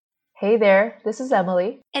Hey there, this is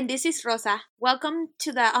Emily. And this is Rosa. Welcome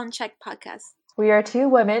to the Unchecked podcast. We are two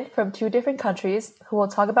women from two different countries who will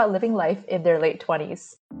talk about living life in their late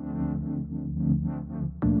 20s.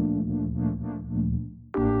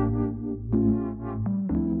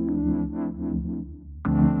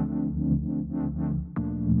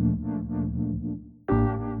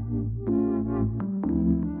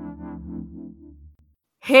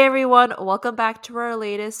 Hey everyone, welcome back to our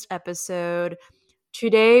latest episode.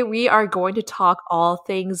 Today we are going to talk all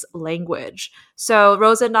things language. So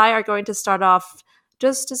Rosa and I are going to start off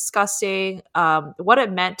just discussing what it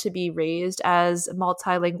meant to be raised as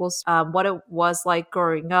multilingual, what it was like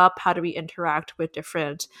growing up, how do we interact with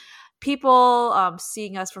different people,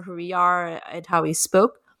 seeing us for who we are and how we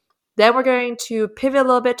spoke. Then we're going to pivot a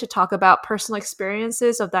little bit to talk about personal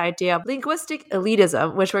experiences of the idea of linguistic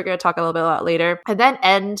elitism, which we're going to talk a little bit about later, and then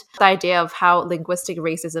end the idea of how linguistic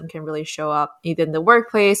racism can really show up either in the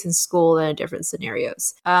workplace, in school, and in different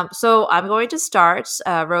scenarios. So I'm going to start.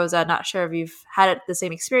 Rosa, not sure if you've had the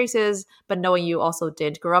same experiences, but knowing you also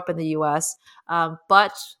did grow up in the US.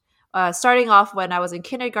 Starting off when I was in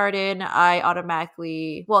kindergarten,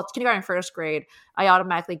 kindergarten first grade, I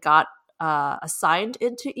automatically got assigned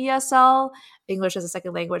into ESL, English as a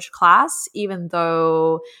second language class, even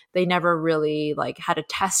though they never really had a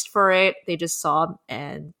test for it. They just saw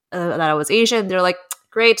and that I was Asian. They're like,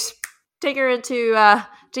 great, take her into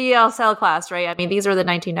ESL class, right? I mean, these are the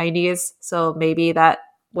 1990s, so maybe that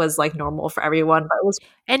was normal for everyone. But it was.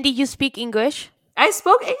 And did you speak English? I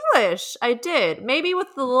spoke English. I did. Maybe with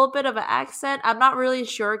a little bit of an accent. I'm not really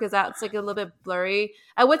sure because that's a little bit blurry.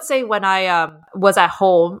 I would say when I was at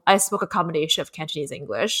home, I spoke a combination of Cantonese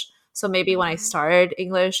English. So maybe when I started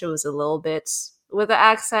English, it was a little bit with an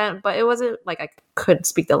accent, but it wasn't like I couldn't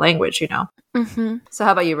speak the language, Mm-hmm. So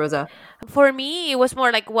how about you, Rosa? For me, it was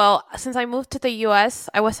more since I moved to the US,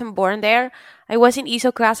 I wasn't born there. I was in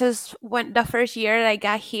ESO classes when the first year that I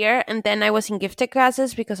got here, and then I was in gifted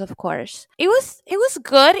classes because, of course, it was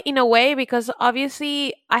good in a way because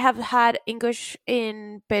obviously I have had English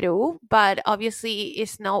in Peru, but obviously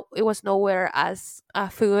it was nowhere as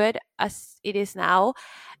fluid as it is now,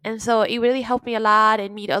 and so it really helped me a lot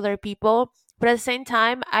and meet other people. But at the same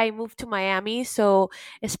time, I moved to Miami, so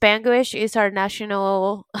Spanglish is our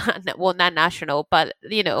national, well, not national, but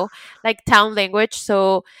town language.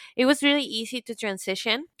 So it was really easy to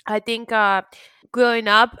transition. I think growing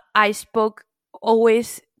up, I spoke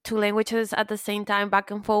always two languages at the same time,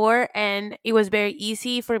 back and forward, and it was very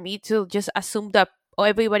easy for me to just assume that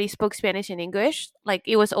everybody spoke Spanish and English. Like,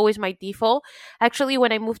 it was always my default. Actually,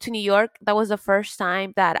 when I moved to New York, that was the first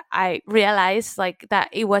time that I realized that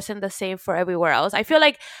it wasn't the same for everywhere else. I feel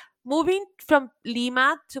like moving from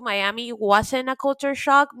Lima to Miami wasn't a culture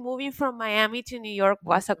shock. Moving from Miami to New York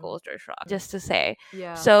was a culture shock, just to say.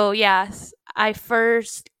 Yeah. So yes, I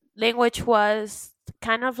first language was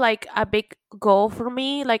kind of like a big goal for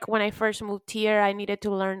me. Like, when I first moved here, I needed to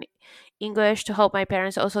learn English to help my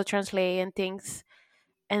parents also translate and things.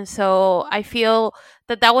 And so I feel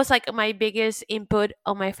that was my biggest input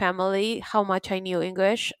on my family, how much I knew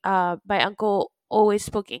English. My uncle always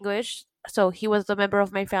spoke English, so he was the member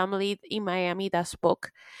of my family in Miami that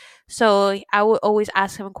spoke. So I would always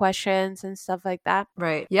ask him questions and stuff like that.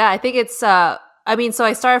 Right. Yeah, I think it's so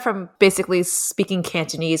I started from basically speaking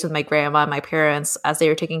Cantonese with my grandma and my parents as they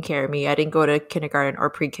were taking care of me. I didn't go to kindergarten or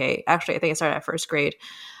pre-K. Actually, I think I started at first grade.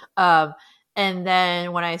 And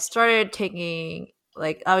then when I started taking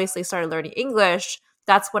obviously started learning English,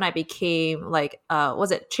 that's when I became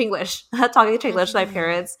was it Chinglish? Talking Chinglish to my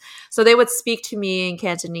parents. So they would speak to me in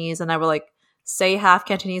Cantonese and I would say half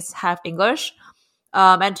Cantonese, half English.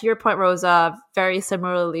 And to your point, Rosa, very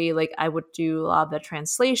similarly, I would do a lot of the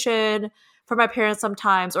translation for my parents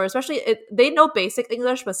sometimes, or especially they know basic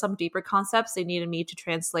English, but some deeper concepts they needed me to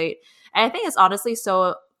translate. And I think it's honestly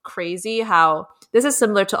so crazy how this is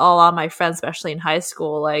similar to a lot of my friends, especially in high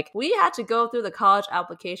school. We had to go through the college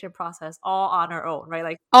application process all on our own,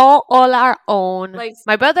 right? All our own.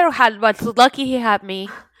 My brother had, but lucky he had me.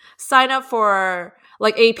 Sign up for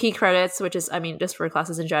AP credits, which is, just for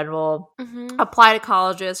classes in general. Mm-hmm. Apply to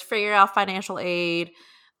colleges, figure out financial aid,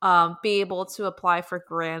 be able to apply for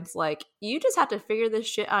grants. You just have to figure this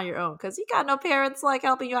shit on your own because you got no parents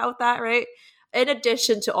helping you out with that, right? In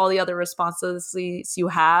addition to all the other responsibilities you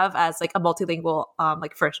have as a multilingual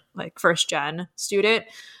first gen student.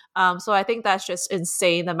 So I think that's just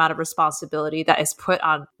insane, the amount of responsibility that is put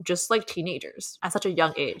on just teenagers at such a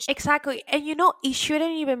young age. Exactly. And it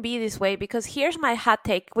shouldn't even be this way, because here's my hot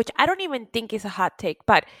take, which I don't even think is a hot take,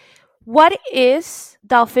 but What is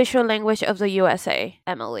the official language of the USA,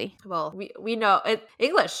 Emily? Well, we know it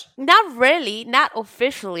English. Not really, not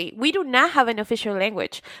officially. We do not have an official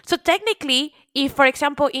language. So technically, if for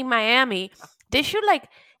example in Miami, they should like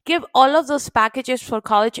give all of those packages for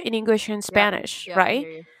college in English and Yep. Spanish, Yep, I right? hear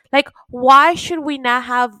you. Like why should we not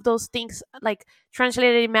have those things like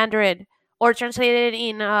translated in Mandarin or translated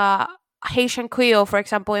in Haitian Creole, for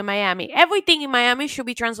example, in Miami? Everything in Miami should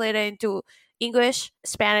be translated into English,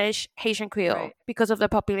 Spanish, Haitian Creole Right. because of the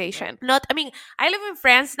Right. population. Not, I mean, I live in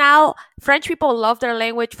France now. French people love their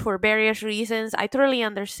language for various reasons. I totally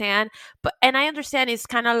understand, but and I understand it's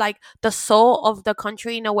kind of like the soul of the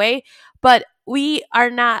country in a way, but we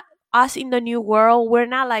are not us in the new world. We're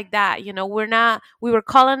not like that, you know. We're not. We were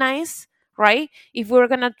colonized, right? If we were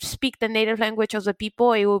gonna speak the native language of the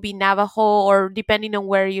people, it will be Navajo or depending on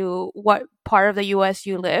where you what part of the U.S.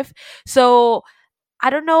 you live. So I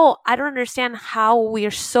don't know. I don't understand how we're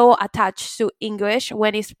so attached to English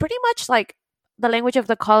when it's pretty much like the language of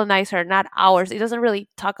the colonizer, not ours. It doesn't really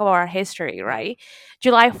talk about our history, Right. right?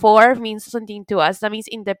 July 4th means something to us. That means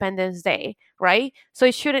Independence Day, right? So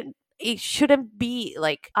it shouldn't be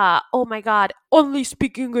like oh my god, only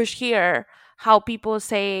speak English here. How people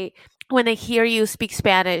say when they hear you speak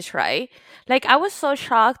Spanish, right? Like I was so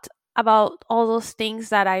shocked about all those things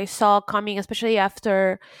that I saw coming, especially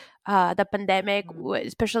after the pandemic, Mm.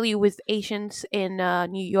 especially with Asians in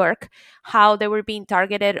New York, how they were being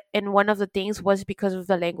targeted. And one of the things was because of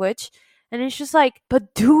the language. And it's just like,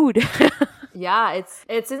 but dude. Yeah,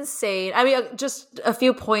 it's insane. I mean, just a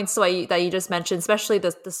few points that you just mentioned, especially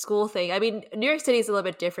the school thing. I mean, New York City is a little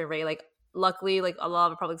bit different, right? Like, luckily, like a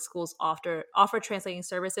lot of public schools offer translating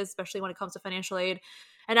services, especially when it comes to financial aid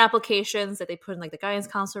and applications that they put in like the guidance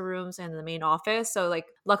counselor rooms and the main office. So, like,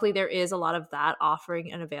 luckily there is a lot of that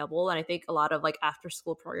offering and available, and I think a lot of like after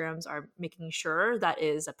school programs are making sure that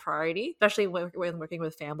is a priority, especially when working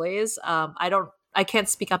with families. I can't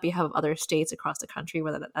speak on behalf of other states across the country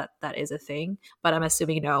whether that is a thing, but I'm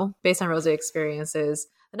assuming no, based on Rosie experiences.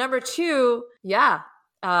 Number two, yeah.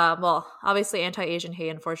 Well, obviously, anti-Asian hate,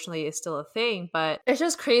 unfortunately, is still a thing, but it's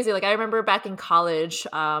just crazy. Like, I remember back in college,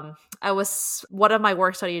 I was one of my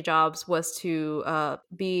work study jobs was to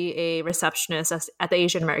be a receptionist at the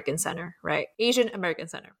Asian American Center, right? Asian American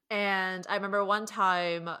Center. And I remember one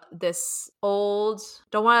time this old,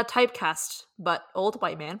 don't want to typecast, but old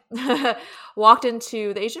white man walked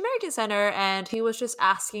into the Asian American Center and he was just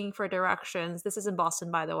asking for directions. This is in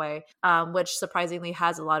Boston, by the way, which surprisingly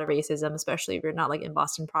has a lot of racism, especially if you're not like in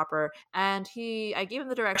Boston proper. And I gave him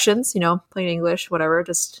the directions, plain English, whatever,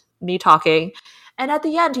 just me talking. And at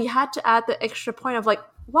the end, he had to add the extra point of like,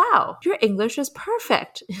 wow, your English is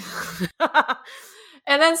perfect.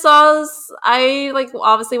 And then I like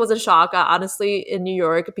obviously was in shock, honestly, in New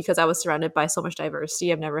York because I was surrounded by so much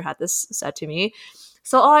diversity. I've never had this said to me.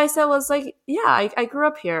 So all I said was like, yeah, I grew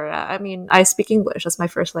up here. I mean, I speak English. That's my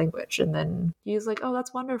first language. And then he was like, oh,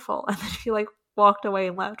 that's wonderful. And then he like walked away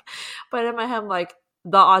and left. But in my head, I'm like,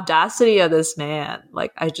 the audacity of this man,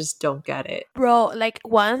 like, I just don't get it. Bro, like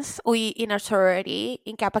once we in our sorority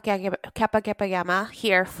in Kappa Kappa Gamma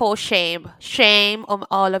here, full shame on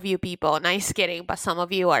all of you people. Nice kidding, but some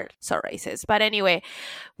of you are so racist. But anyway,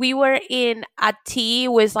 we were in a tea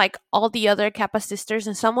with like all the other Kappa sisters,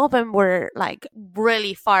 and some of them were like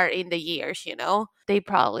really far in the years. They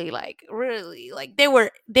probably like really like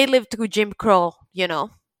they lived through Jim Crow.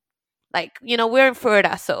 Like we're in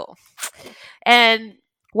Florida, so and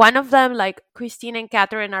one of them, like Christine and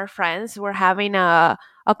Catherine, our friends, were having a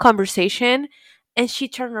conversation, and she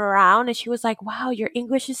turned around and she was like, wow, your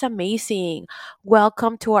English is amazing,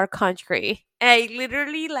 welcome to our country. And I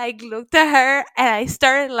literally like looked at her and I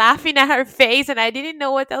started laughing at her face, and I didn't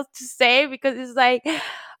know what else to say because it's like,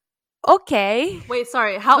 okay. Wait,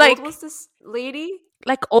 sorry. How Like old was this lady?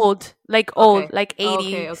 like old, Okay. like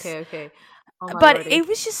Okay, 80s. okay. Oh my But lordy. it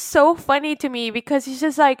was just so funny to me because it's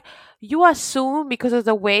just like you assume because of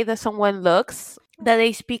the way that someone looks that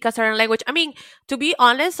they speak a certain language. I mean, to be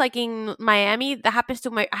honest, like in Miami, that happens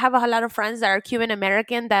to I have a lot of friends that are Cuban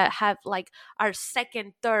American that have like our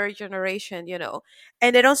second, third generation,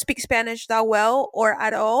 and they don't speak Spanish that well or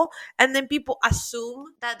at all. And then people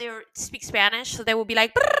assume that they speak Spanish, so they will be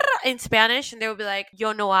like in Spanish, and they will be like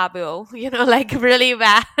yo no hablo, like really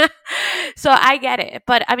bad. So I get it,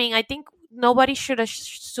 but I mean, I think nobody should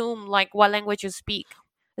assume like what language you speak,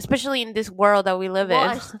 especially in this world that we live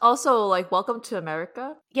Well, in. also, like, welcome to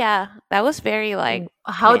America. Yeah, that was very like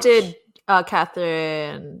How cringe. did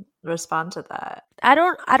Catherine respond to that? I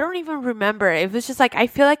don't even remember. It was just like I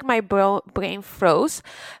feel like my brain froze,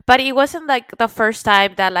 but it wasn't like the first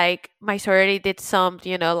time that like my sorority did some,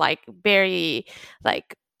 like very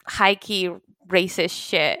like high key racist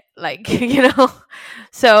shit, like you know.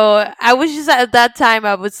 So I was just at that time,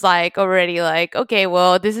 I was like already like, okay,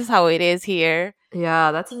 well, this is how it is here.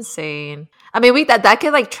 Yeah, that's insane. I mean, we that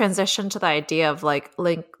could like transition to the idea of like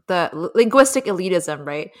linguistic elitism,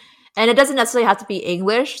 right? And it doesn't necessarily have to be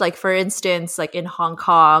English. Like for instance, like in Hong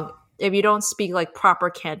Kong, if you don't speak like proper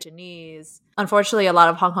Cantonese, unfortunately, a lot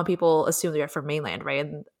of Hong Kong people assume they're from mainland, right?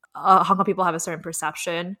 And Hong Kong people have a certain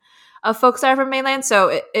perception of folks that are from mainland, so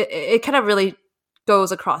it kind of really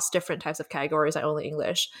goes across different types of categories, not only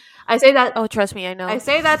English. I say that Oh, trust me, I I know.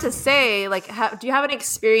 say that to say, like, do you have any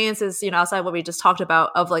experiences, outside what we just talked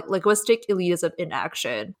about, of like linguistic elitism in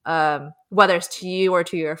action, whether it's to you or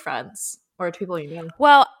to your friends or to people you know?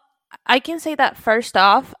 Well, I can say that first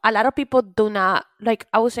off, a lot of people do not like.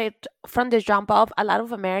 I would say from the jump off, a lot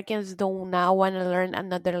of Americans do not want to learn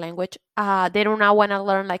another language. They do not want to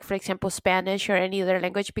learn, like for example, Spanish or any other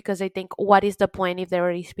language because they think, what is the point if they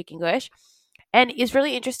already speak English? And it's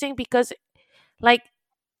really interesting because, like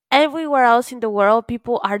everywhere else in the world,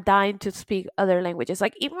 people are dying to speak other languages.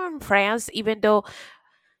 Like even in France, even though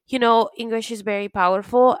English is very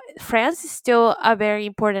powerful, France is still a very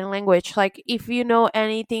important language. Like if you know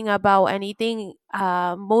anything about anything,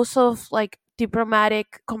 most of like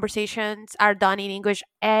diplomatic conversations are done in English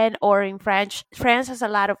and or in French. France has a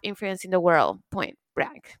lot of influence in the world, point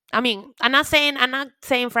blank. I mean, I'm not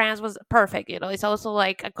saying France was perfect, it's also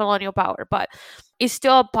like a colonial power, but it's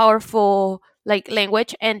still a powerful like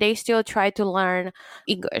language, and they still try to learn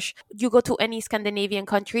English. You go to any Scandinavian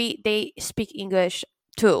country, they speak English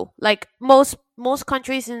too. Like most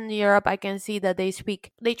countries in Europe, I can see that they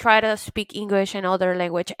try to speak English and other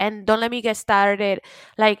language. And don't let me get started.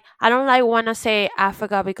 Like I don't like want to say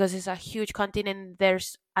Africa because it's a huge continent.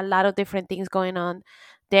 There's a lot of different things going on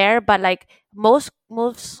there, but like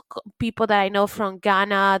people that I know from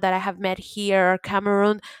Ghana that I have met here,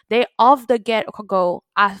 Cameroon, they off the get go,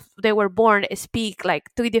 as they were born, speak like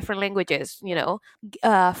three different languages.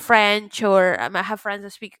 French, or I have friends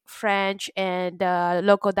that speak French and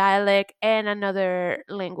local dialect and another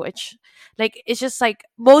language. Like it's just like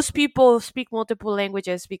most people speak multiple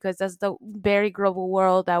languages because that's the very global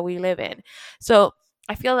world that we live in. So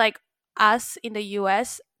I feel like us in the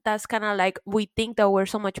US, that's kind of like we think that we're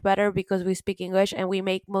so much better because we speak English and we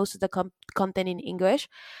make most of the content in English.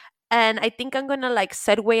 And I think I'm gonna like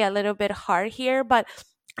segue a little bit hard here, but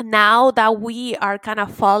now that we are kind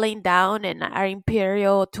of falling down and our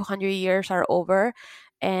imperial 200 years are over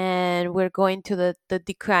and we're going to the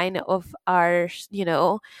decline of our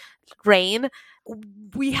reign,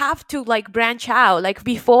 we have to like branch out. Like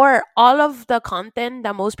before, all of the content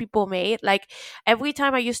that most people made, like every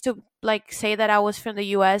time I used to like say that I was from the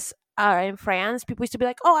US in France, people used to be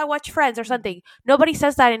like, oh, I watch Friends or something. Nobody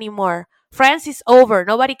says that anymore. Friends is over.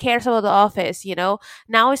 Nobody cares about The Office,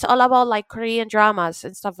 now it's all about like Korean dramas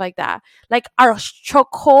and stuff like that. Like our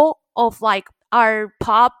chokehold of like our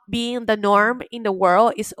pop being the norm in the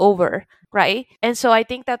world is over, right? And so I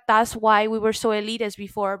think that that's why we were so elitist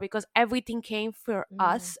before, because everything came for Mm,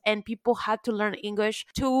 us and people had to learn English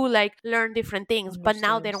to like learn different things, but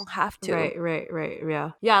now they understand. don't have to. Right.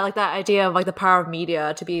 Yeah. Yeah, like that idea of like the power of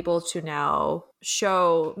media to be able to now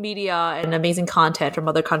show media and amazing content from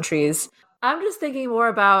other countries. I'm just thinking more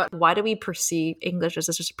about, why do we perceive English as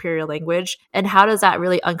such a superior language, and how does that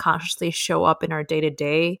really unconsciously show up in our day to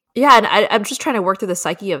day? Yeah, and I'm just trying to work through the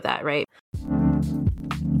psyche of that, right?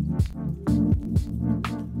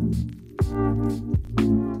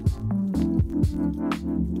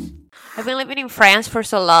 I've been living in France for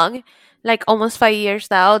so long, like almost 5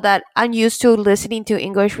 years now, that I'm used to listening to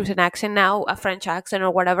English with an accent now, a French accent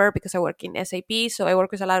or whatever, because I work in SAP. So I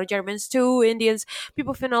work with a lot of Germans too, Indians,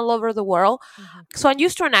 people from all over the world. Mhm. So I'm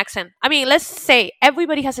used to an accent. I mean, let's say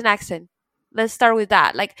everybody has an accent. Let's start with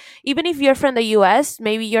that. Like, even if you're from the US,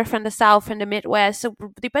 maybe you're from the South, from the Midwest. So,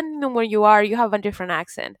 depending on where you are, you have a different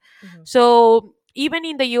accent. Mhm. So, even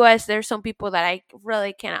in the US, there's some people that I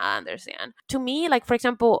really cannot understand. To me, like, for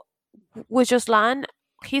example, with Joslan,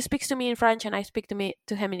 he speaks to me in French and I speak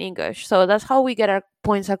to him in English. So that's how we get our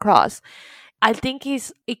points across. I think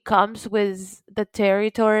it comes with the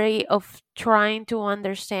territory of trying to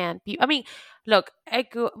understand people. I mean, look,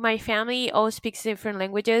 my family all speaks different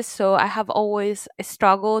languages, so I have always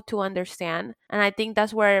struggled to understand, and I think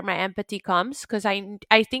that's where my empathy comes, because I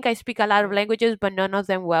think I speak a lot of Right. languages, but none of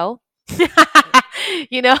them well. Right.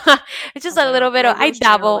 you know, it's just a Okay, little bit of language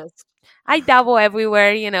generalist. I dabble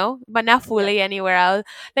everywhere, but not Yeah. fully anywhere else.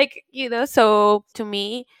 Like, so to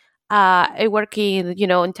me, I work in,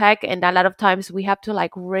 in tech, and a lot of times we have to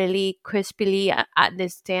like really crisply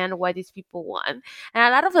understand what these people want. And a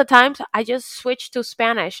lot of the times I just switch to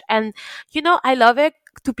Spanish, and I love it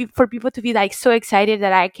for people to be like so excited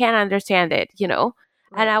that I can't understand it.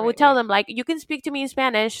 And Right, I would right, tell right. them like, you can speak to me in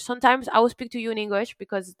Spanish. Sometimes I will speak to you in English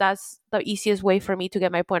because that's the easiest way for me to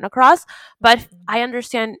get my point across. But Mhm. I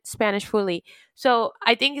understand Spanish fully. So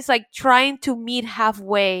I think it's like trying to meet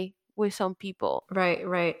halfway with some people. Right,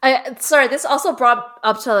 right. Sorry, this also brought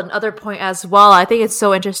up to another point as well. I think it's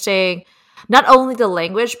so interesting, not only the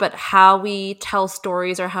language, but how we tell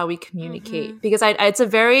stories or how we Mm-hmm. communicate. Because it's a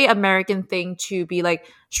very American thing to be like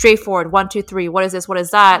straightforward, one, two, three, what is this, what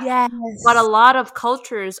is that? But a Yes. lot of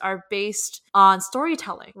cultures are based on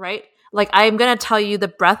storytelling, right? Like I'm gonna tell you the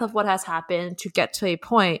breadth of what has happened to get to a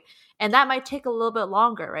point, and that might take a little bit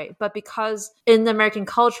longer, right? But because in the American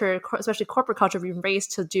culture, especially corporate culture, we've been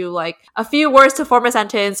raised to do like a few words to form a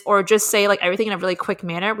sentence or just say like everything in a really quick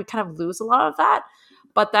manner, we kind of lose a lot of that.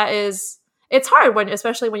 But that is it's hard when,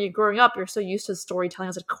 especially when you're growing up, you're so used to storytelling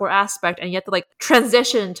as a core aspect, and you have to like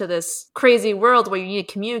transition to this crazy world where you need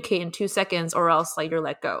to communicate in 2 seconds or else like you're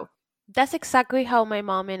let go. That's exactly how my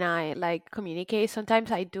mom and I like communicate.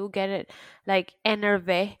 Sometimes I do get it like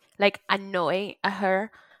enerve, like annoying at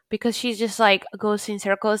her because she's just like goes in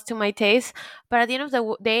circles to my taste. But at the end of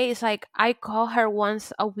the day, it's like I call her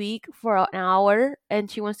once a week for an hour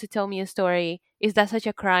and she wants to tell me a story. Is that such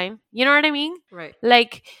a crime? You know what I mean? Right.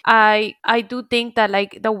 Like I do think that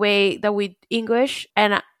like the way that we English,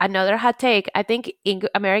 and another hot take, I think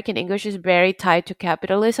American English is very tied to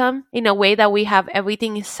capitalism in a way that we have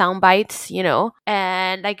everything in sound bites.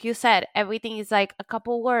 And like you said, everything is like a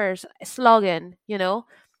couple words, a slogan.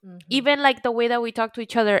 Hmm. Even like the way that we talk to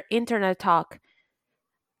each other, internet talk,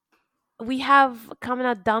 we have kind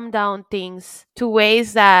of dumbed down things to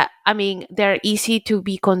ways that, I mean, they're easy to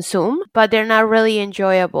be consumed, but they're not really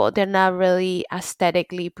enjoyable. They're not really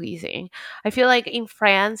aesthetically pleasing. I feel like in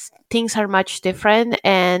France things are much different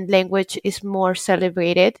and language is more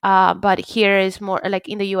celebrated, but here is more like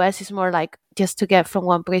in the US is more like just to get from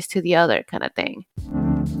one place to the other kind of thing.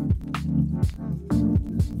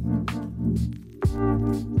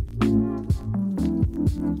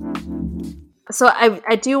 So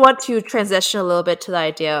I do want to transition a little bit to the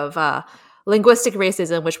idea of linguistic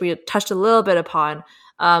racism, which we touched a little bit upon.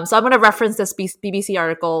 So I'm going to reference this BBC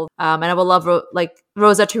article, and I would love like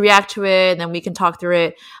Rosa to react to it, and then we can talk through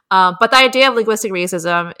it. But the idea of linguistic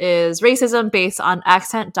racism is racism based on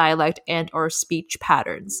accent, dialect, and or speech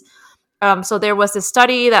patterns. So there was this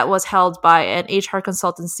study that was held by an HR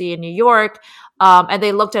consultancy in New York, and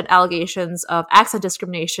they looked at allegations of accent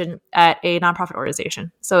discrimination at a nonprofit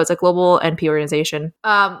organization. So it's a global NP organization.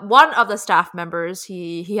 One of the staff members,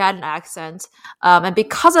 he had an accent, and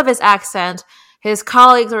because of his accent, his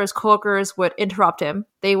colleagues or his coworkers would interrupt him.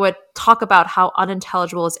 They would talk about how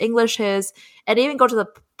unintelligible his English is, and even go to the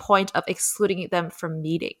point of excluding them from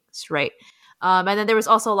meetings. Right. And then there was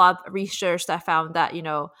also a lot of research that found that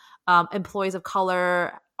employees of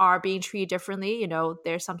color are being treated differently.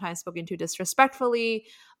 They're sometimes spoken to disrespectfully,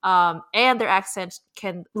 and their accent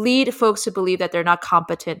can lead folks to believe that they're not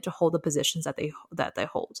competent to hold the positions that they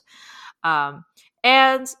hold.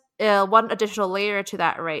 And one additional layer to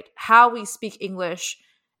that, right? How we speak English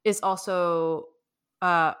is also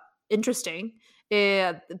uh, interesting.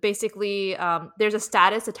 Basically, there's a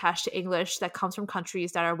status attached to English that comes from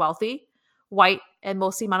countries that are wealthy, white, and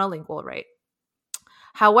mostly monolingual, right?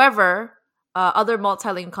 However, other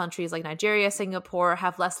multilingual countries like Nigeria, Singapore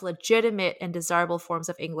have less legitimate and desirable forms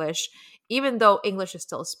of English, even though English is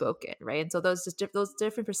still spoken, right? And so those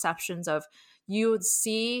different perceptions of you would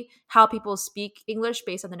see how people speak English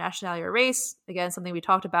based on the nationality or race. Again, something we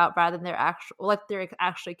talked about, rather than they're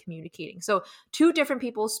actually communicating. So two different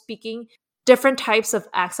people speaking different types of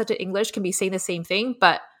accent to English can be saying the same thing,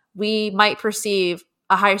 but we might perceive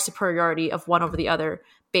a higher superiority of one over the other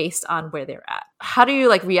based on where they're at. How do you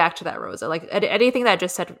like react to that, Rosa? Like anything that I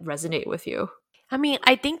just said resonate with you? I mean,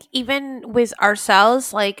 I think even with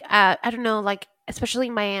ourselves, like I don't know, like especially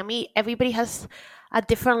in Miami, everybody has a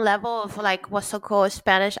different level of like what's so-called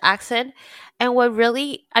Spanish accent. And what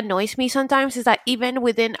really annoys me sometimes is that even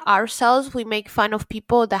within ourselves, we make fun of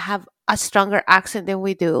people that have a stronger accent than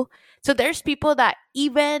we do. So there's people that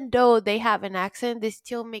even though they have an accent, they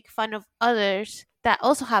still make fun of others that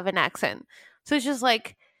also have an accent. So it's just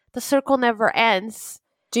like the circle never ends.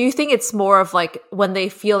 Do you think it's more of like when they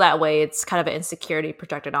feel that way, it's kind of an insecurity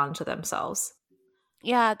projected onto themselves?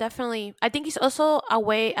 Yeah, definitely. I think it's also a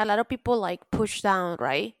way a lot of people like push down,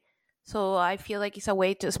 right? So I feel like it's a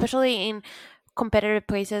way to, especially in competitive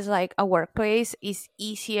places like a workplace is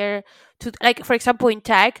easier to, like, for example, in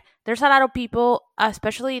tech, there's a lot of people,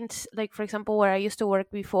 especially in like, for example, where I used to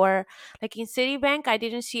work before, like in Citibank, I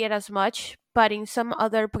didn't see it as much, but in some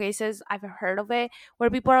other places I've heard of it, where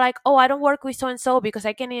people are like, oh, I don't work with so and so because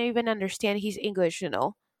I can't even understand his English,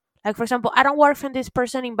 like, for example, I don't work from this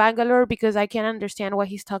person in Bangalore because I can't understand what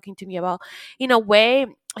he's talking to me about. In a way,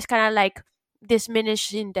 it's kind of like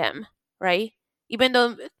diminishing them, right? Even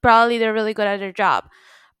though probably they're really good at their job.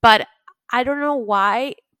 But I don't know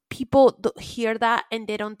why people hear that and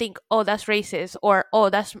they don't think, oh, that's racist, or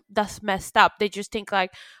oh, that's messed up. They just think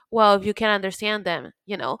like, well, if you can understand them,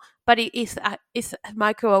 but it's a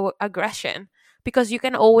microaggression, because you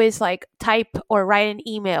can always like type or write an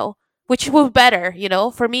email, which will be better.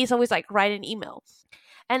 For me, it's always like write an email.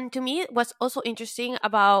 And to me, what's also interesting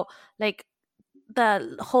about like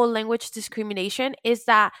the whole language discrimination is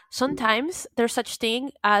that sometimes there's such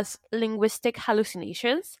thing as linguistic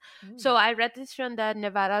hallucinations. Mm. So I read this from the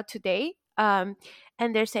Nevada Today, and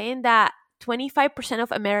they're saying that 25%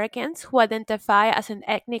 of Americans who identify as an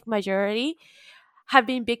ethnic majority have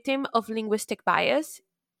been victim of linguistic bias,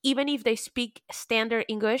 even if they speak standard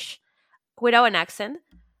English without an accent.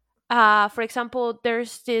 For example,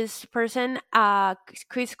 there's this person,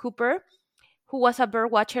 Chris Cooper, who was a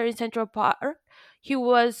bird watcher in Central Park. He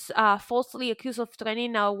was falsely accused of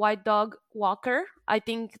training a white dog walker. I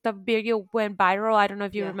think the video went viral. I don't know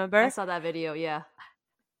if you Yeah, I remember. saw that video. Yeah.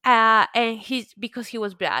 And he's because he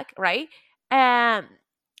was black, right? And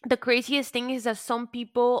the craziest thing is that some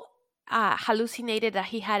people hallucinated that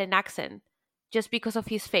he had an accent just because of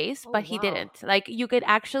his face, Oh but he wow. didn't. Like, you could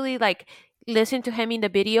actually like listen to him in the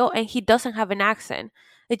video, and he doesn't have an accent.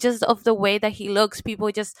 It's just of the way that he looks.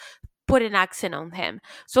 People just put an accent on him.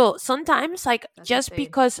 So sometimes, like, That's just insane.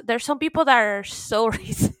 because there's some people that are so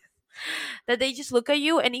racist that they just look at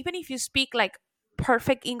you, and even if you speak like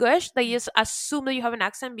perfect English, they just assume that you have an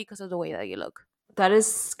accent because of the way that you look. That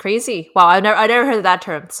is crazy. Wow, I never heard of that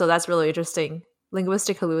term. So that's really interesting.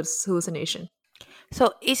 Linguistic hallucination.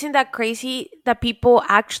 So isn't that crazy that people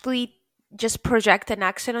actually just project an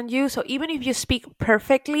accent on you? So even if you speak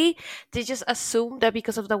perfectly, they just assume that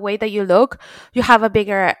because of the way that you look, you have a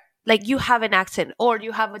bigger, like, you have an accent, or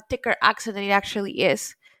you have a thicker accent than it actually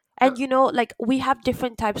is. And like, we have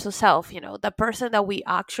different types of self, the person that we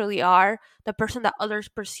actually are, the person that others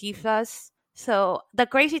perceive us. So the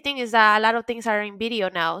crazy thing is that a lot of things are in video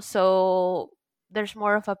now. So there's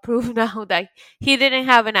more of a proof now that he didn't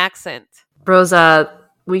have an accent. Rosa,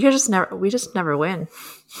 we just never win.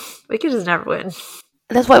 We could just never win.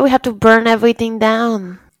 That's why we have to burn everything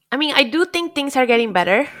down. I mean, I do think things are getting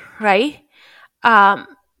better, right? Um,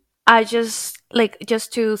 I just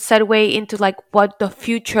to segue into like what the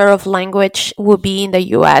future of language will be in the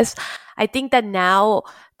US. I think that now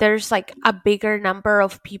there's like a bigger number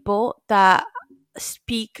of people that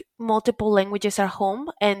speak multiple languages at home,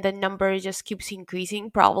 and the number just keeps increasing,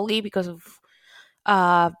 probably because of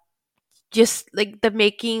uh just like the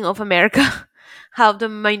making of America, how the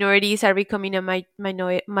minorities are becoming a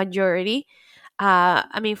majority.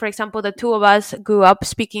 I mean, for example, the two of us grew up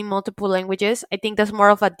speaking multiple languages. I think that's more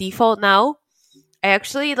of a default now. I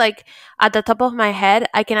actually, like, at the top of my head,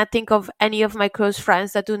 I cannot think of any of my close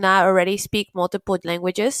friends that do not already speak multiple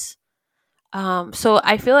languages. So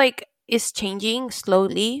I feel like it's changing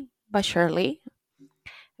slowly but surely.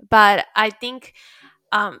 But I think,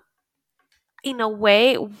 um, in a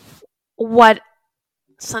way, what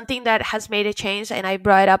something that has made a change, and I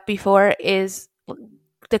brought it up before, is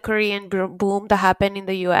the Korean boom that happened in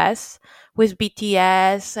the US with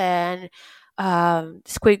BTS and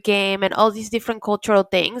Squid Game and all these different cultural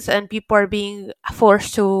things, and people are being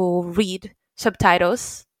forced to read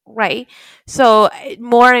subtitles, right? So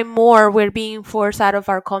more and more we're being forced out of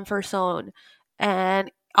our comfort zone.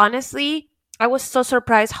 And honestly, I was so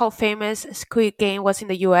surprised how famous Squid Game was in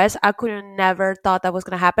the US. I could have never thought that was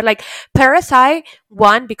gonna happen. Like, Parasite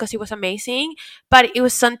won because it was amazing, but it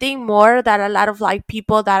was something more that a lot of like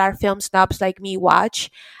people that are film snobs like me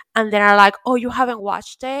watch, and then are like, oh, you haven't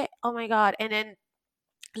watched it, oh my god. And then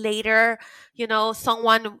later,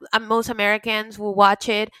 someone, most Americans will watch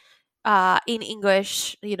it in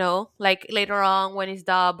English, like later on when it's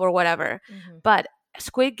dubbed or whatever. Mm-hmm. But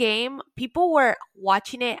Squid Game, people were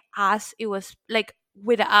watching it as it was, like,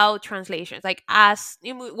 without translations, like, as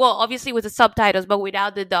well, obviously with the subtitles, but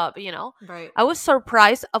without the dub. Right. I was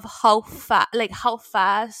surprised of how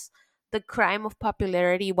fast the crime of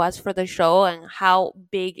popularity was for the show and how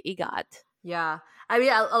big it got. Yeah. I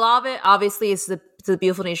mean, a lot of it obviously is the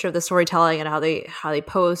beautiful nature of the storytelling and how they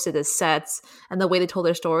posted the sets and the way they told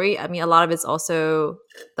their story. I mean, a lot of it's also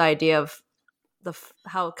the idea of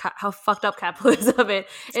how fucked up capitalism is.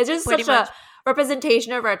 It's just Pretty such much. a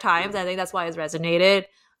representation of our times. I think that's why it's resonated.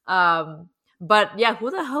 But yeah,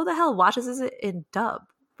 who the hell watches this in dub?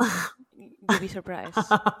 You'd be surprised.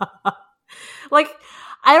 Like,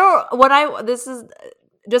 I don't. When I this is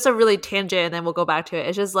just a really tangent, and then we'll go back to it.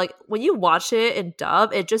 It's just like when you watch it in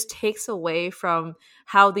dub, it just takes away from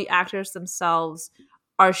how the actors themselves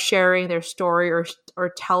are sharing their story or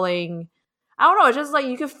telling. I don't know. It's just like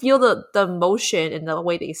you can feel the emotion in the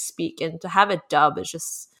way they speak, and to have it dub is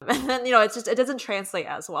just, and then, it's just, it doesn't translate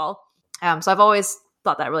as well. So I've always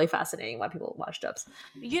thought that really fascinating why people watch dubs.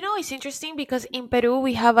 It's interesting because in Peru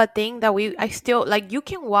we have a thing that I still like. You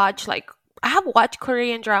can watch like I have watched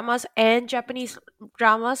Korean dramas and Japanese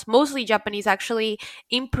dramas, mostly Japanese actually,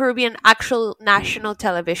 in Peruvian actual national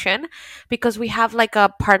television because we have like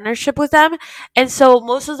a partnership with them. And so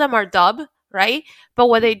most of them are dub, right? But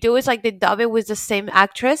what they do is like they dub it with the same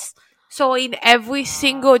actress. So in every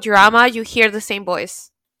single drama, you hear the same voice.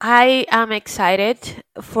 I am excited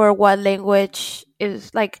for what language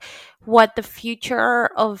is like, what the future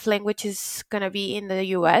of language is gonna be in the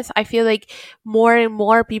US. I feel like more and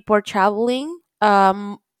more people are traveling.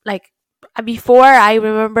 Like before, I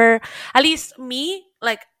remember at least me,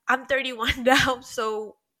 like I'm 31 now,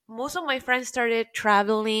 so most of my friends started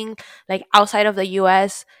traveling like outside of the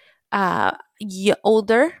US,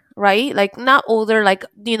 older, right? Like not older, like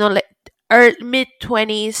like mid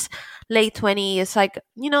 20s, late 20s, like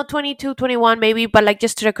 22, 21 maybe, but like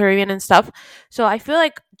just to the Caribbean and stuff. So I feel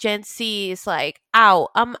like Gen Z is like, out,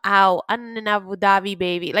 I'm in Abu Dhabi,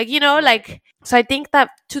 baby, like like. So I think that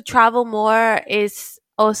to travel more is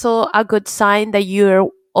also a good sign that you're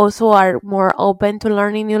also are more open to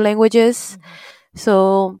learning new languages.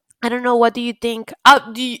 So I don't know, what do you think?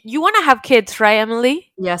 Do you want to have kids, right,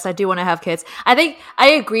 Emily? Yes, I do want to have kids. I think I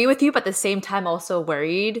agree with you, but at the same time, also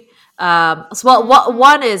worried.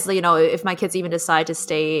 One is, if my kids even decide to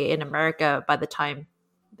stay in America by the time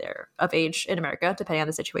they're of age in America, depending on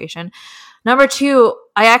the situation. Number two,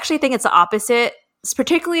 I actually think it's the opposite,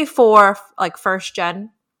 particularly for like first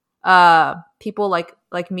gen people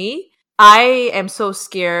like me. I am so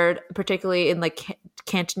scared, particularly in like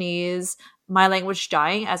Cantonese, my language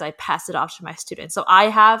dying as I pass it off to my students. So I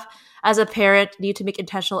have, as a parent, need to make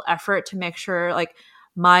intentional effort to make sure like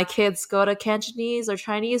my kids go to Cantonese or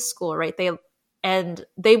Chinese school, right? They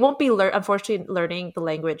won't be unfortunately learning the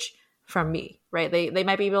language from me, right? They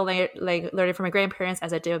might be able to learn it from my grandparents,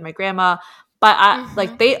 as I did with my grandma. But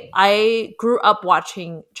I grew up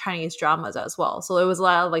watching Chinese dramas as well. So it was a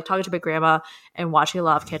lot of like talking to my grandma and watching a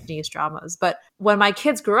lot of Cantonese dramas. But when my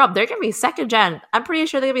kids grow up, they're going to be second gen. I'm pretty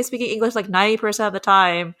sure they're going to be speaking English like 90% of the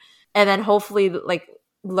time. And then hopefully like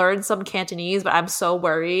learn some Cantonese. But I'm so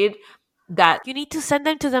worried that you need to send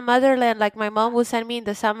them to the motherland. Like my mom will send me in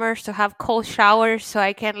the summers to have cold showers so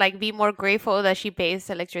I can like be more grateful that she pays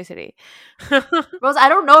electricity. Rose, I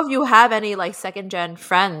don't know if you have any like second gen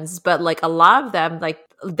friends, but like a lot of them, like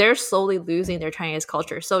they're slowly losing their Chinese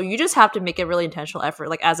culture. So you just have to make a really intentional effort,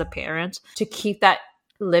 like as a parent, to keep that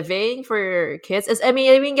living for your kids. I mean,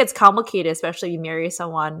 it even gets complicated, especially if you marry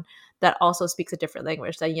someone that also speaks a different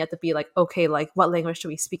language. Then you have to be like, okay, like what language do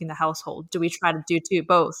we speak in the household? Do we try to do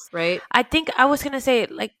both, right? I think I was gonna say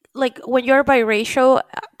like when you're biracial,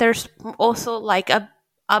 there's also like a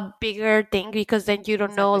bigger thing because then you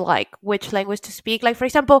don't know like which language to speak. Like for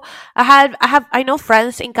example, I know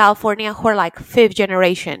friends in California who are like fifth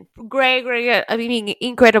generation, great, I mean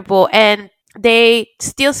incredible, and they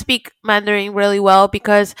still speak Mandarin really well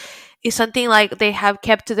because it's something like they have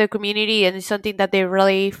kept to their community and it's something that they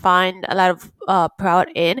really find a lot of proud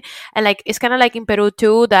in. And like it's kind of like in Peru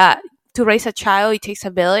too, that to raise a child it takes a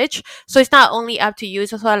village, so it's not only up to you,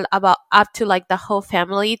 it's also about up to like the whole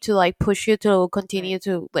family to like push you to continue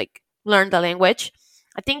to like learn the language.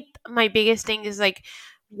 I think my biggest thing is like,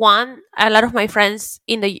 one, a lot of my friends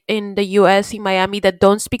in the US, in Miami, that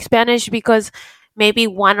don't speak Spanish because maybe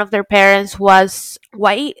one of their parents was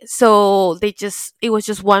white, so it was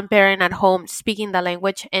just one parent at home speaking the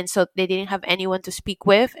language, and so they didn't have anyone to speak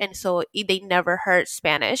with, and so they never heard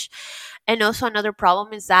Spanish. And also another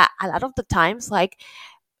problem is that a lot of the times, like,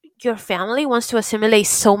 your family wants to assimilate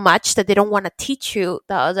so much that they don't want to teach you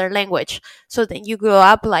the other language, so then you grow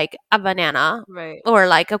up like a banana, right, or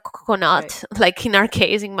like a coconut, right, like in our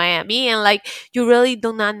case in Miami, and like you really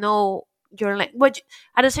do not know your language.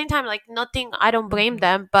 At the same time, like, nothing, I don't blame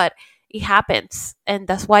them, but it happens, and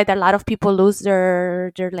that's why a lot of people lose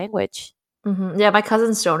their language. Yeah, my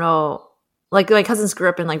cousins don't know. Like my cousins grew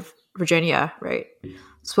up in like Virginia, right?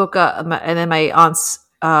 Spoke and then my aunts,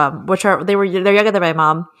 they're younger than my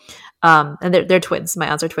mom. And they're twins. My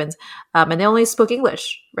aunts are twins, and they only spoke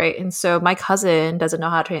English, right? And so my cousin doesn't know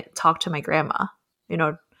how to talk to my grandma, you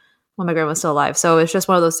know, when my grandma's still alive. So it's just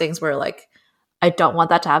one of those things where like I don't want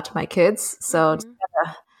that to happen to my kids. So just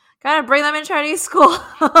Mhm. gotta bring them in Chinese school.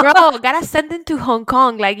 Bro, gotta send them to Hong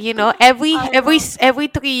Kong. Like, I know. every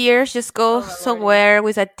 3 years, just go Oh my lord, yeah. somewhere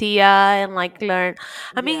with a tia and like learn.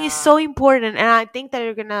 I mean, it's Yeah. so important, and I think that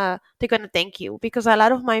they're gonna thank you, because a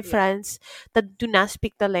lot of my Yeah. friends that do not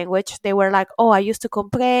speak the language, they were like, "Oh, I used to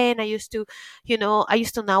complain. I used to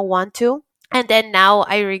not want to, and then now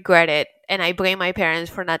I regret it, and I blame my parents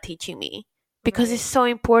for not teaching me because it's Right. so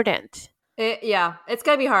important." Yeah, it's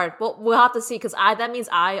gonna be hard. We'll have to see because I that means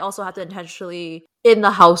I also have to intentionally in the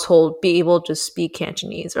household be able to speak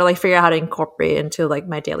Cantonese or like figure out how to incorporate it into like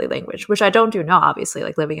my daily language, which I don't do now. Obviously,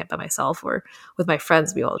 like living it by myself or with my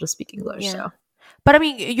friends, we all just speak English. Yeah. So But I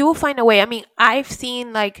mean, you will find a way. I mean, I've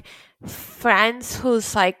seen like friends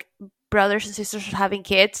whose like brothers and sisters are having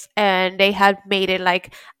kids, and they had made it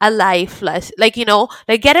like a life less, like,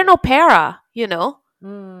 like get an opera,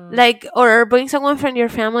 mm, like, or bring someone from your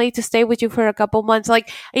family to stay with you for a couple months.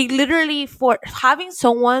 Like, it literally, for having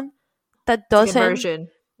someone that it's like doesn't, immersion.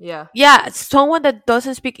 Yeah, yeah, someone that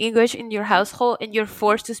doesn't speak English in your household, and you're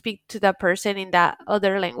forced to speak to that person in that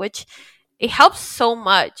other language, it helps so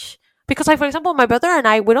much. Because, like, for example, my brother and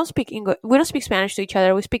I, we don't speak English, we don't speak Spanish to each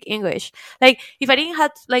other, we speak English. Like,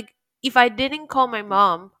 if I didn't call my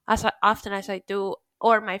mom as often as I do,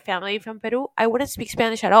 or my family from Peru, I wouldn't speak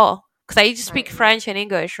Spanish at all, because I just speak right, right. French and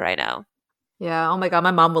English right now. Yeah. Oh my god, my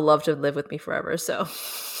mom would love to live with me forever. So.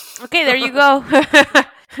 Okay, there you go.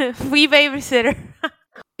 Free babysitter.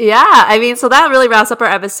 Yeah, I mean, so that really wraps up our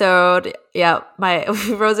episode. Yeah, my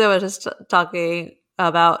Rosa was just talking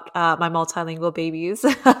about my multilingual babies,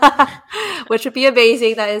 which would be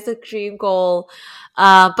amazing. That is a dream goal.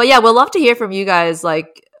 But yeah, we'd love to hear from you guys.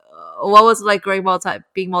 Like, what was it like being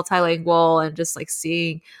multilingual, and just like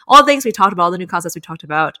seeing all the things we talked about, all the new concepts we talked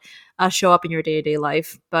about, show up in your day to day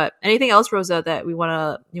life. But anything else, Rosa, that you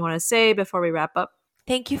wanna say before we wrap up?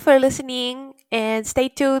 Thank you for listening, and stay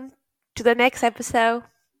tuned to the next episode.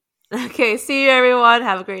 Okay, see you everyone.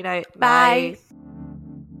 Have a great night. Bye. Bye.